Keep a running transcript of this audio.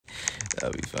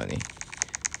That'd be funny.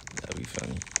 That'd be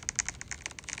funny.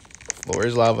 Floor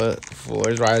is lava. Floor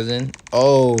is rising.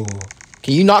 Oh,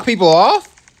 can you knock people off?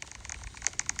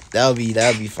 That'll be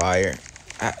fire.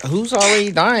 Who's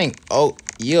already dying? Oh,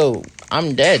 yo,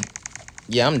 I'm dead.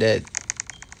 Yeah, I'm dead.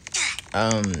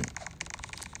 Oh,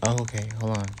 okay.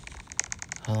 Hold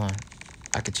on.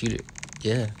 I could cheat it.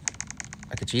 Yeah,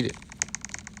 I could cheat it.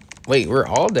 Wait, we're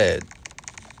all dead,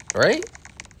 right?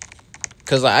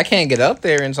 Cause I can't get up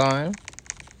there in time.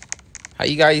 How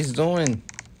you guys doing?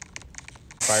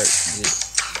 Fire.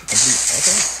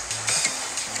 Okay.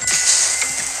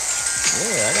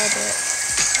 Yeah, I got that.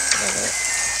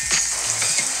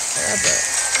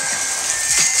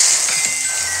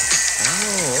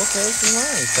 Oh, okay, so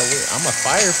nice. So I'm a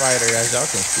firefighter, as y'all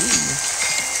can see,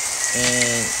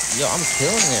 and yo, I'm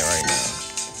killing it right now.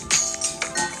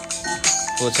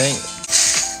 Full tank.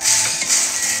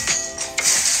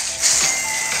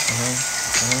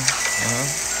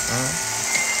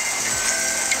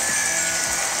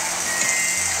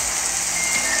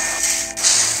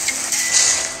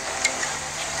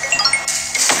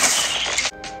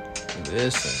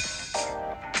 Listen.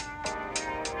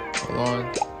 Hold on.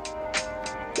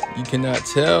 You cannot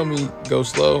tell me go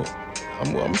slow.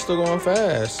 I'm still going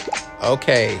fast.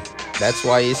 Okay, that's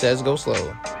why it says go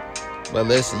slow. But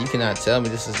listen, you cannot tell me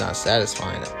this is not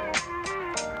satisfying.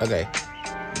 Okay,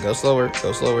 go slower,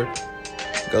 go slower,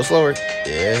 go slower.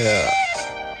 Yeah.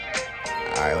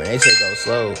 All right, when they say go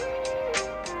slow,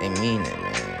 they mean it,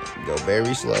 man. Go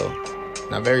very slow,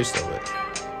 not very slow, but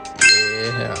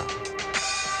yeah.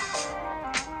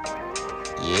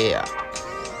 Yeah.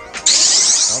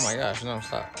 Oh my gosh, no,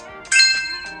 stop.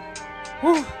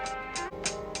 Whew.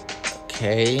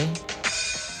 Okay.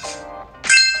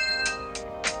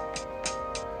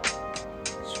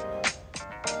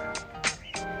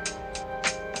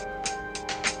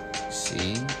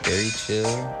 See, very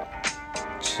chill.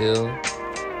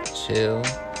 Chill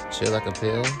like a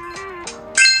pill.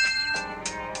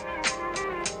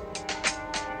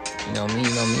 You know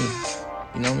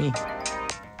me.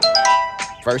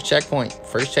 First checkpoint,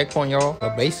 y'all.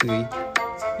 But basically,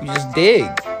 you just dig.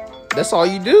 That's all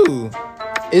you do.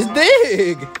 Is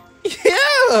dig.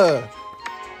 Yeah.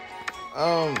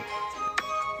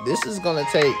 This is gonna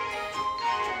take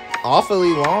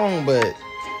awfully long, but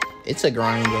it's a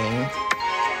grind game.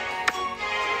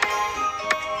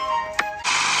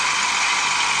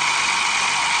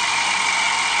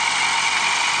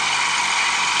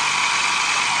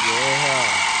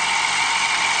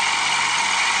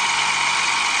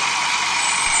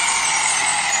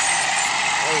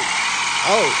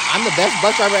 Oh, I'm the best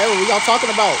bus driver ever. What y'all talking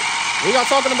about? I'm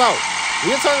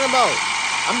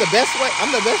the best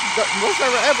I'm the best bus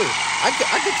driver ever. I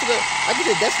get to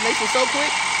the destination so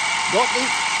quick. Don't think.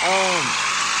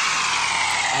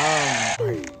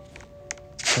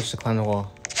 Touch to climb the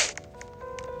wall.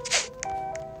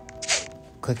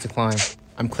 Click to climb.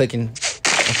 I'm clicking.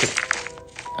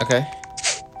 Okay.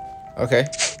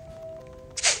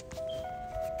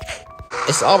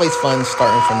 It's always fun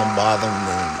starting from the bottom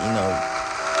and,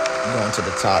 going to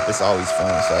the top. It's always fun.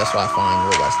 So that's why I find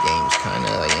Roblox games kind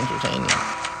of like entertaining.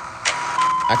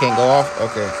 I can't go off?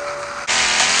 Okay.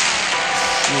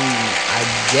 I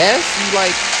guess you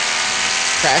like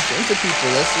crash into people.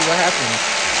 Let's see what happens.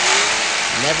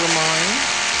 Never mind.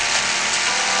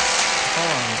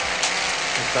 Hold on.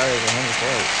 I'm sorry, it's 100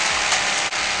 close.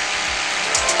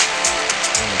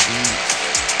 On the beach.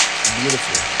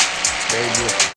 Beautiful. Very beautiful.